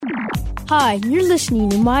Hi, you're listening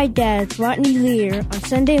to my dad, Rodney Lear, on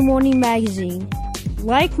Sunday Morning Magazine.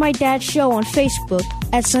 Like my dad's show on Facebook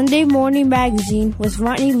at Sunday Morning Magazine with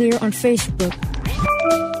Rodney Lear on Facebook.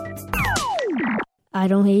 I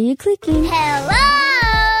don't hear you clicking. Hello!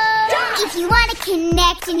 If you want to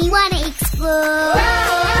connect and you want to explore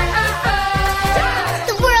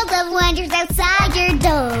the world of wonders outside your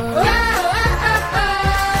door.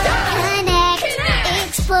 Connect,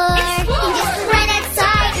 explore, and just run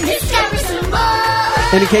outside and discover some more.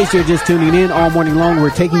 And in case you're just tuning in, all morning long, we're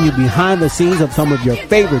taking you behind the scenes of some of your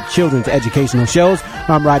favorite children's educational shows.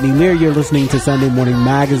 I'm Rodney Lear. You're listening to Sunday Morning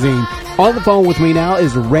Magazine. On the phone with me now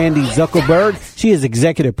is Randy Zuckerberg. She is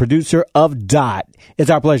executive producer of DOT. It's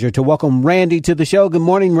our pleasure to welcome Randy to the show. Good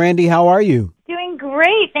morning, Randy. How are you? Doing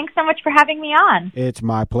great. Thanks so much for having me on. It's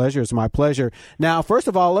my pleasure. It's my pleasure. Now, first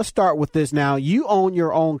of all, let's start with this now. You own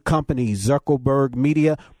your own company, Zuckerberg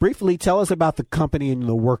Media. Briefly tell us about the company and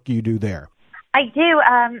the work you do there. I do.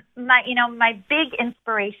 My big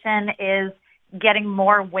inspiration is getting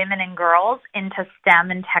more women and girls into STEM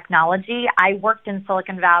and technology. I worked in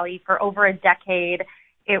Silicon Valley for over a decade.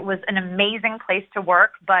 It was an amazing place to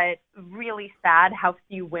work, but really sad how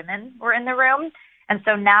few women were in the room. And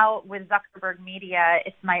so now with Zuckerberg Media,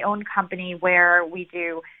 it's my own company where we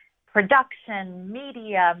do production,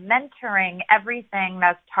 media, mentoring, everything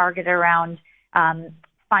that's targeted around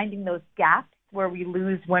finding those gaps where we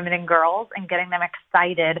lose women and girls and getting them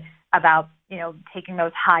excited about, taking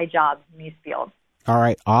those high jobs in these fields. All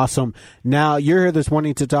right. Awesome. Now, you're here this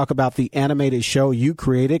morning to talk about the animated show you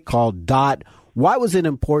created called DOT. Why was it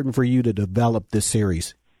important for you to develop this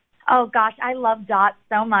series? Oh, gosh, I love DOT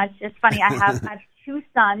so much. It's funny. I have two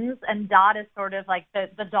sons, and DOT is sort of like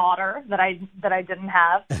the daughter that I didn't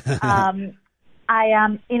have.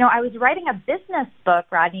 I was writing a business book,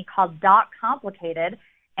 Rodney, called DOT Complicated.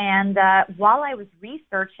 And while I was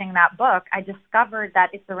researching that book, I discovered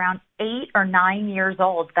that it's around 8 or 9 years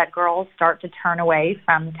old that girls start to turn away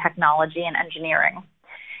from technology and engineering.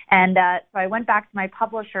 And so I went back to my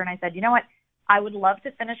publisher and I said, you know what? I would love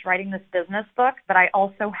to finish writing this business book, but I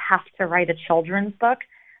also have to write a children's book.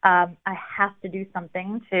 I have to do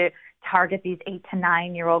something to target these 8 to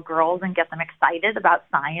 9-year-old girls and get them excited about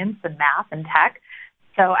science and math and tech.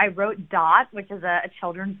 So I wrote DOT, which is a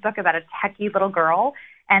children's book about a techie little girl.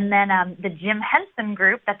 And then the Jim Henson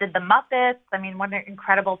Group that did the Muppets, what an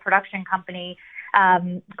incredible production company,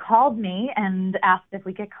 called me and asked if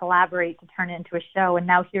we could collaborate to turn it into a show. And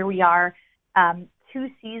now here we are, 2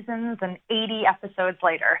 seasons and 80 episodes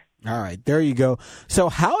later. All right, there you go. So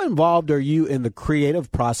how involved are you in the creative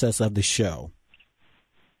process of the show?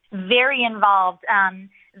 Very involved.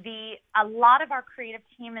 A lot of our creative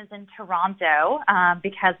team is in Toronto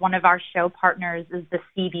because one of our show partners is the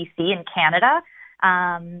CBC in Canada.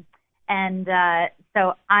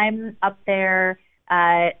 So I'm up there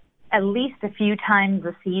at least a few times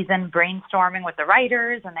a season brainstorming with the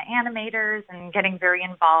writers and the animators and getting very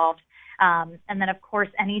involved. And then, of course,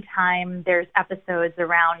 anytime there's episodes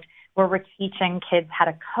around where we're teaching kids how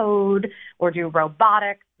to code or do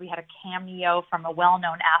robotics, we had a cameo from a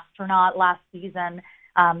well-known astronaut last season.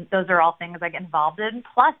 Those are all things I get involved in.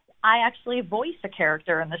 Plus, I actually voice a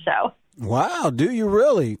character in the show. Wow, do you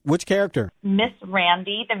really? Which character? Miss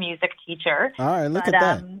Randy, the music teacher. All right, look at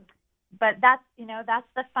that. But that's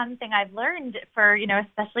the fun thing I've learned for,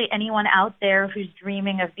 especially anyone out there who's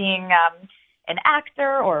dreaming of being an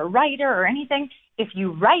actor or a writer or anything. If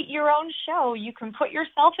you write your own show, you can put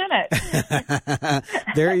yourself in it.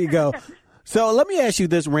 There you go. So let me ask you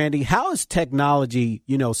this, Randy. How is technology,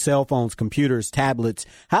 cell phones, computers, tablets,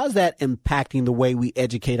 how is that impacting the way we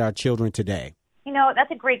educate our children today?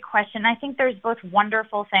 That's a great question. I think there's both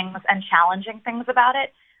wonderful things and challenging things about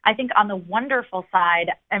it. I think on the wonderful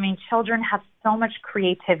side, children have so much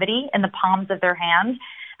creativity in the palms of their hands.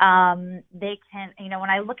 They can, when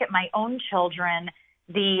I look at my own children,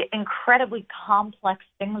 the incredibly complex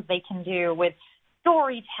things they can do with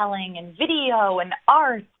storytelling and video and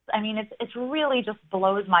arts. It's really just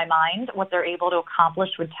blows my mind what they're able to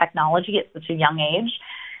accomplish with technology at such a young age.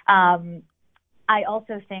 I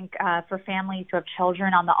also think for families who have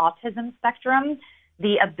children on the autism spectrum,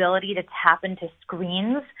 the ability to tap into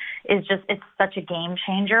screens it's such a game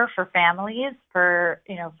changer for families, for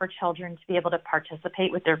children to be able to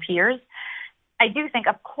participate with their peers. I do think,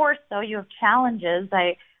 of course, though, you have challenges.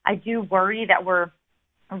 I do worry that we're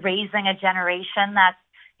raising a generation that's,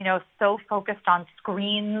 so focused on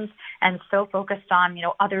screens and so focused on,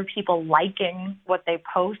 other people liking what they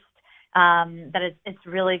post, that it's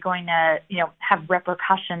really going to, have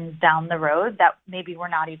repercussions down the road that maybe we're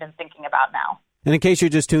not even thinking about now. And in case you're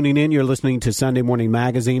just tuning in, you're listening to Sunday Morning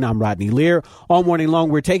Magazine. I'm Rodney Lear. All morning long,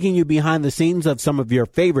 we're taking you behind the scenes of some of your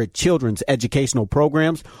favorite children's educational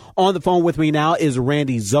programs. On the phone with me now is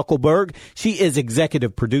Randy Zuckelberg. She is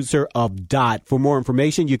executive producer of DOT. For more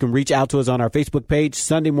information, you can reach out to us on our Facebook page,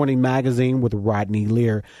 Sunday Morning Magazine with Rodney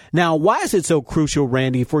Lear. Now, why is it so crucial,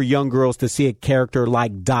 Randy, for young girls to see a character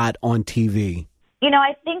like Dot on TV? You know,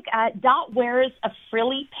 I think Dot wears a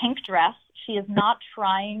frilly pink dress. She is not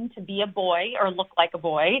trying to be a boy or look like a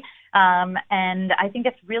boy. And I think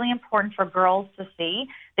it's really important for girls to see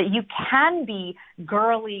that you can be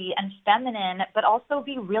girly and feminine, but also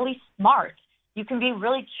be really smart. You can be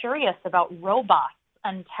really curious about robots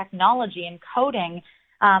and technology and coding.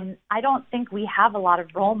 I don't think we have a lot of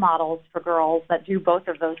role models for girls that do both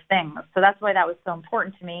of those things. So that's why that was so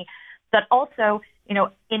important to me. But also, you know,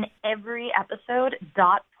 in every episode,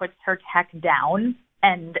 Dot puts her tech down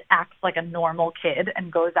and acts like a normal kid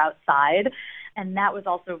and goes outside. And that was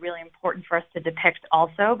also really important for us to depict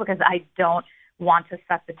also, because I don't want to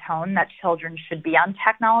set the tone that children should be on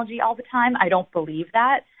technology all the time. I don't believe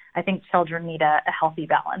that. I think children need a healthy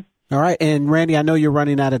balance. All right. And Randy, I know you're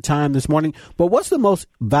running out of time this morning, but what's the most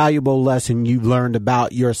valuable lesson you've learned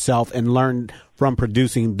about yourself and learned from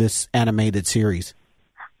producing this animated series?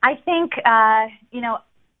 I think, you know,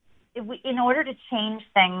 in order to change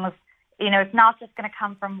things, you know, it's not just going to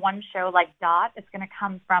come from one show like Dot. It's going to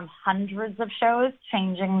come from hundreds of shows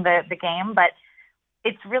changing the game. But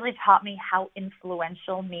it's really taught me how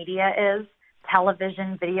influential media is.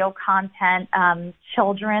 Television, video content.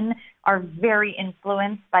 Children are very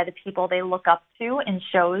influenced by the people they look up to in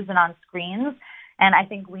shows and on screens. And I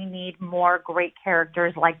think we need more great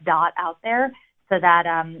characters like Dot out there, so that,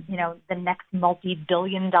 you know, the next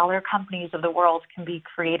multi-billion-dollar companies of the world can be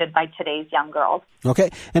created by today's young girls. Okay.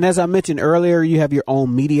 And as I mentioned earlier, you have your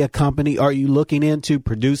own media company. Are you looking into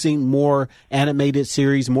producing more animated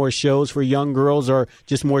series, more shows for young girls, or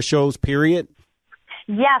just more shows, period?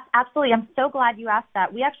 Yes, absolutely. I'm so glad you asked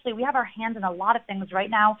that. We have our hands in a lot of things right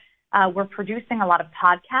now. We're producing a lot of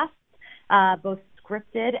podcasts, both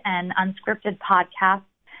scripted and unscripted podcasts.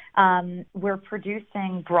 We're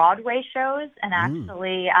producing Broadway shows, and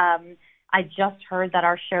actually, I just heard that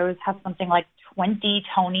our shows have something like 20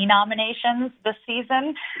 Tony nominations this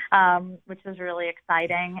season, which is really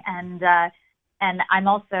exciting. And I'm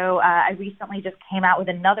also, I recently just came out with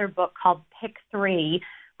another book called Pick 3,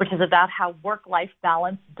 which is about how work-life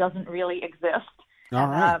balance doesn't really exist. All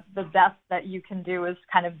right. The best that you can do is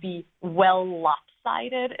kind of be well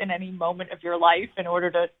lopsided in any moment of your life in order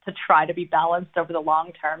to try to be balanced over the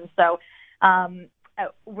long term. So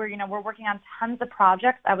we're working on tons of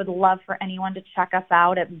projects. I would love for anyone to check us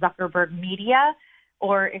out at Zuckerberg Media,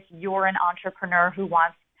 or if you're an entrepreneur who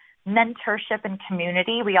wants mentorship and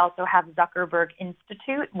community, we also have Zuckerberg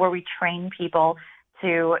Institute, where we train people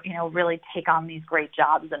to, you know, really take on these great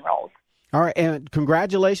jobs and roles. All right, and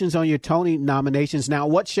congratulations on your Tony nominations. Now,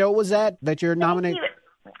 what show was that you're nominated?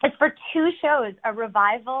 It's for 2 shows, a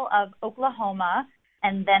revival of Oklahoma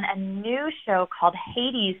and then a new show called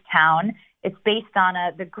Hadestown. It's based on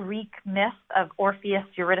the Greek myth of Orpheus,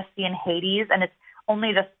 Eurydice, and Hades, and it's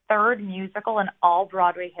only the 3rd musical in all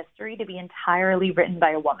Broadway history to be entirely written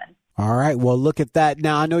by a woman. All right, well, look at that.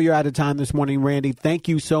 Now, I know you're out of time this morning, Randy. Thank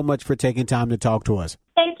you so much for taking time to talk to us.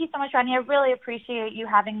 Thank you so much, Rodney. I really appreciate you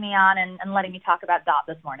having me on and letting me talk about Dot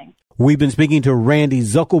this morning. We've been speaking to Randy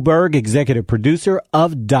Zuckelberg, executive producer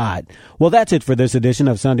of DOT. Well, that's it for this edition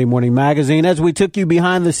of Sunday Morning Magazine, as we took you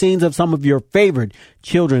behind the scenes of some of your favorite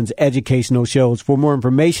children's educational shows. For more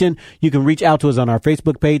information, you can reach out to us on our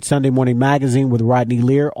Facebook page, Sunday Morning Magazine with Rodney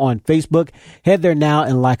Lear on Facebook. Head there now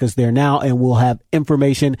and like us there now, and we'll have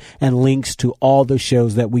information and links to all the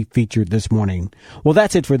shows that we featured this morning. Well,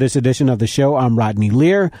 that's it for this edition of the show. I'm Rodney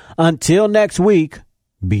Lear. Until next week,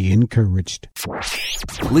 be encouraged.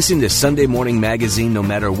 Listen to Sunday Morning Magazine no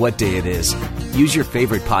matter what day it is. Use your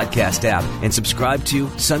favorite podcast app and subscribe to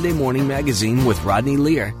Sunday Morning Magazine with Rodney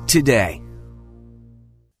Lear today.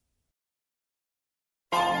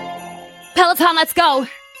 Peloton, let's go!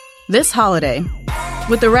 This holiday,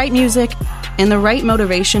 with the right music and the right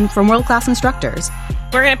motivation from world-class instructors,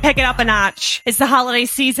 We're going to pick it up a notch. It's the holiday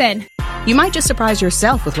season. you might just surprise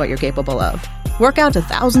yourself with what you're capable of. Work out to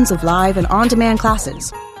thousands of live and on-demand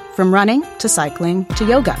classes, from running to cycling to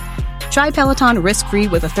yoga. Try Peloton risk-free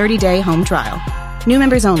with a 30-day home trial. New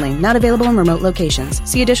members only, not available in remote locations.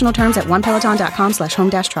 See additional terms at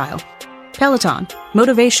onepeloton.com/home-trial. Peloton,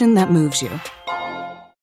 motivation that moves you.